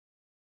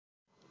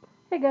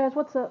Hey guys,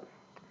 what's up?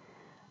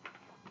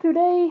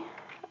 Today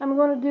I'm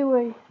going to do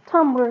a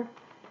Tumblr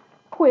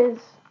quiz.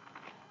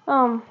 But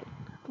I'm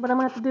going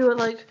to have to do it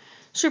like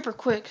super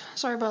quick.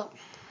 Sorry about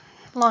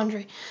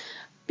laundry.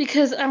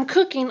 Because I'm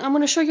cooking. I'm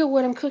going to show you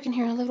what I'm cooking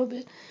here in a little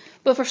bit.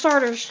 But for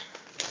starters,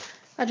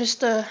 I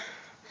just,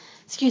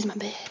 excuse my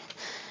bed.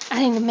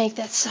 I need to make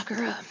that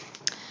sucker up.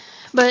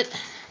 But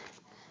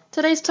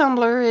today's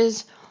Tumblr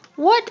is,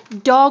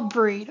 what dog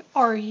breed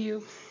are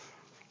you?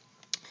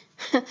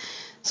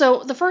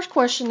 So the first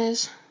question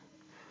is,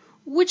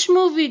 which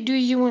movie do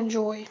you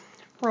enjoy?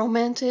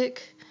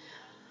 Romantic,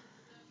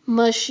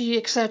 mushy,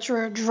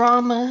 etc.,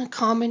 drama,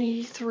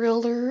 comedy,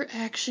 thriller,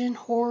 action,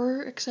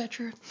 horror,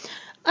 etc.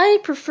 I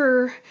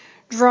prefer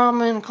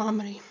drama and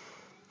comedy.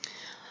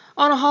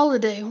 On a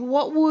holiday,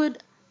 what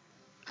would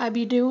I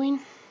be doing?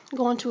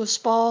 Going to a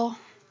spa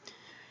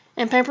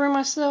and pampering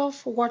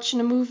myself, watching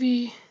a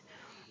movie,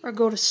 or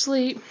go to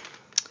sleep,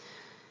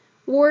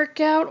 work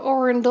out,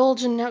 or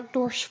indulge in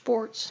outdoor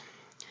sports.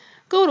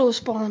 Go to a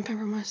spa and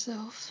pamper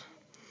myself.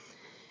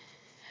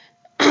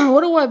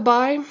 What do I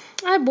buy?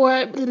 I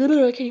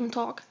can't even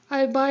talk.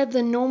 I buy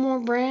the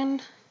normal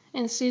brand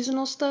and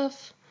seasonal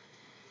stuff.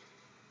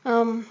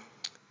 What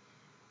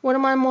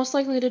am I most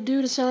likely to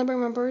do to celebrate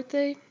my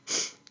birthday?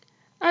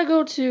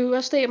 I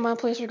stay at my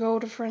place or go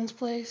to a friend's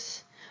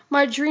place.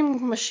 My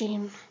dream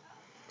machine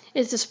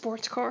is a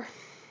sports car.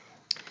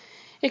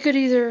 It could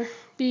either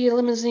be a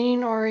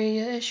limousine or a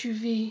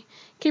SUV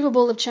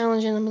capable of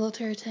challenging a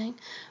military tank,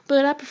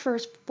 but I prefer a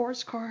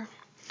sports car.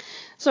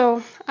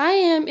 So I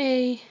am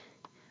a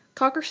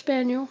Cocker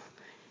Spaniel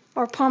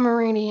or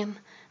Pomeranian.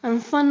 I'm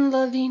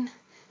fun-loving,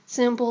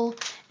 simple,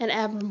 and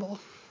admirable.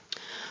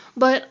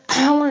 But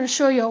I wanted to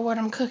show y'all what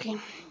I'm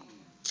cooking.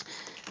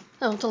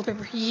 Oh, toilet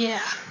paper.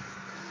 Yeah.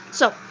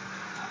 So,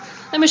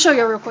 let me show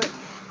y'all real quick.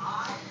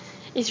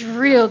 It's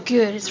real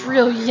good. It's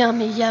real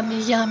yummy,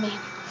 yummy, yummy.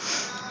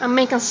 I'm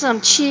making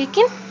some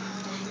chicken.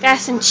 Got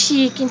some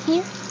chicken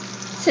here.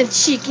 Some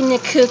chicken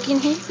and cooking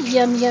here.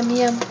 Yum, yum,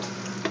 yum.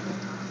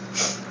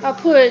 I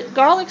put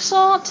garlic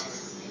salt,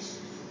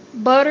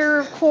 butter,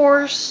 of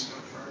course.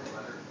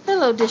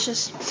 Hello,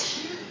 dishes.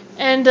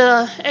 And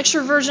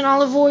extra virgin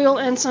olive oil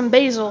and some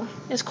basil.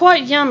 It's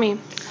quite yummy.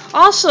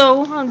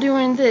 Also, I'm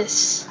doing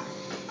this.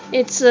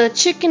 It's a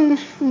chicken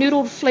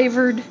noodle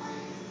flavored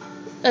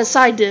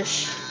side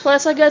dish.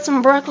 Plus, I got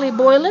some broccoli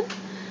boiling.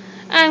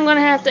 I'm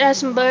gonna have to add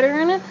some butter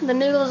in it. The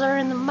noodles are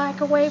in the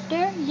microwave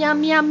there.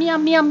 Yum, yum,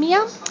 yum, yum,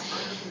 yum.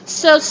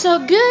 So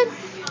good.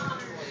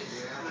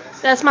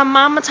 That's my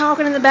mama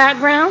talking in the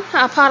background.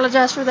 I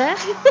apologize for that.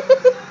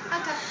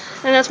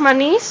 And that's my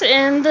niece,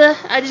 and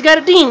I just got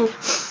a ding.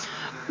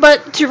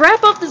 But to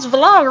wrap up this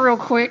vlog real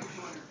quick,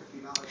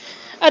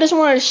 I just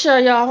wanted to show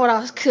y'all what I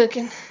was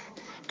cooking.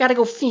 Gotta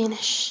go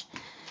finish.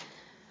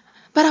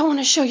 But I want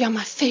to show y'all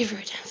my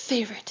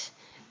favorite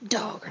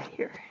dog right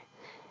here.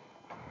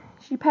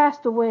 She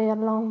passed away a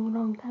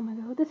long time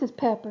ago. This is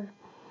Pepper.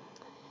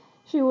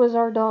 She was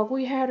our dog.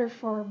 We had her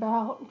for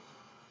about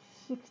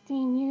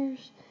 16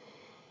 years.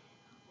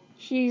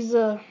 She's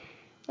a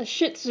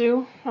Shih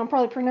Tzu. I'm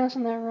probably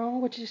pronouncing that wrong,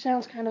 which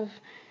sounds kind of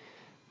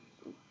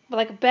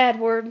like a bad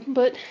word,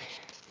 but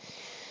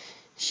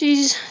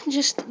she's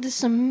just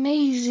this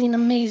amazing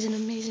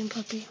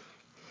puppy.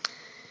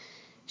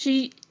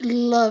 She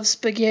loves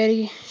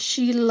spaghetti.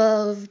 She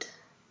loved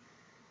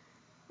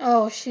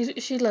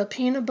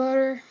peanut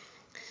butter.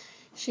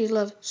 She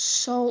loved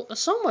so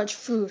much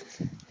food.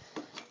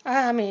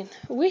 I mean,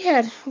 we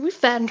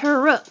fattened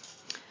her up.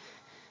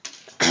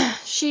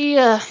 She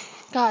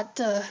got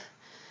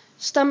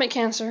stomach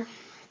cancer,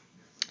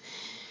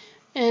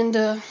 and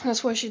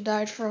that's where she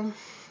died from.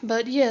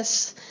 But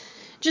yes,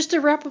 just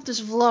to wrap up this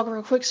vlog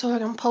real quick so I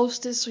can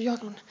post it so y'all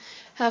can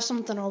have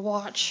something to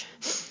watch.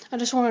 I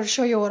just wanted to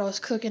show you what I was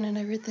cooking and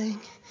everything.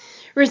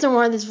 Reason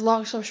why this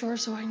vlog's so short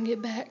so I can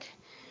get back.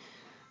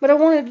 But I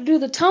wanted to do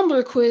the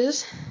Tumblr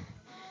quiz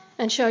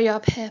and show y'all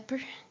Pepper.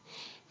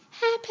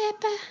 Hi,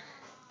 Peppa.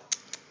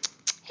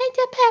 Hey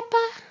there,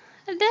 Peppa.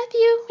 I love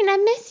you and I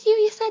miss you.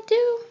 Yes, I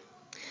do.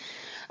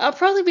 I'll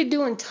probably be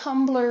doing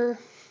Tumblr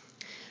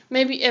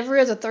maybe every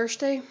other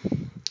Thursday.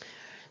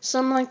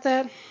 Something like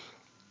that.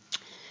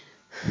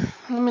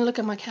 Let me look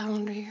at my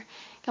calendar here.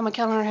 Got my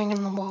calendar hanging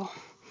on the wall.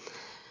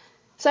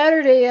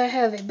 Saturday, I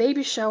have a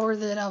baby shower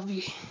that I'll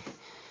be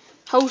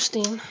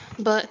hosting.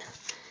 But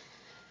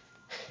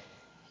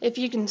if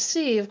you can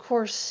see, of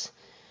course,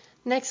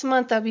 next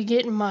month I'll be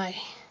getting my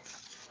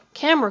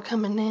camera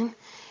coming in.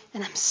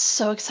 And I'm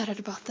so excited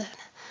about that.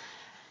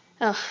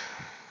 Oh,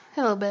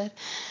 hello, bed.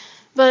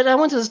 But I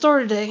went to the store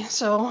today,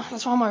 so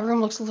that's why my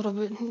room looks a little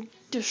bit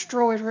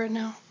destroyed right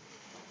now.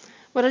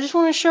 But I just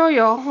want to show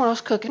y'all what I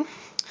was cooking.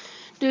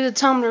 Do the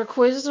Tumblr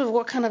quiz of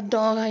what kind of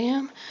dog I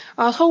am.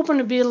 I was hoping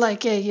to be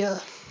like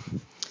a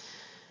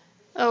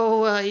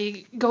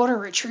golden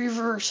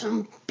retriever or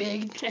some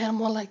big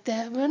animal like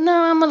that. But no,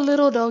 I'm a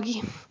little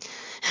doggy.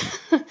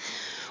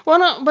 Well,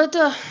 no, but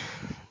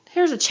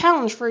here's a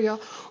challenge for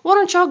y'all. Why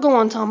don't y'all go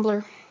on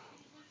Tumblr,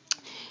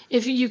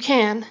 if you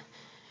can,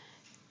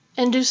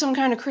 and do some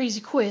kind of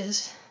crazy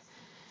quiz.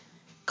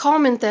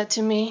 comment that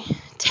to me,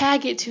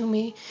 tag it to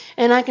me,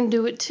 and I can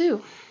do it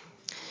too.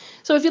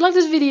 So if you like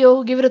this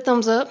video, give it a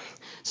thumbs up,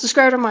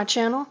 subscribe to my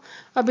channel.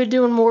 I'll be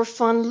doing more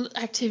fun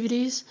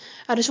activities.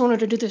 I just wanted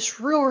to do this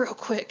real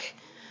quick,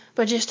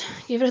 but just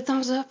give it a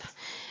thumbs up,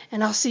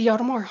 and I'll see y'all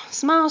tomorrow.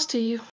 Smiles to you.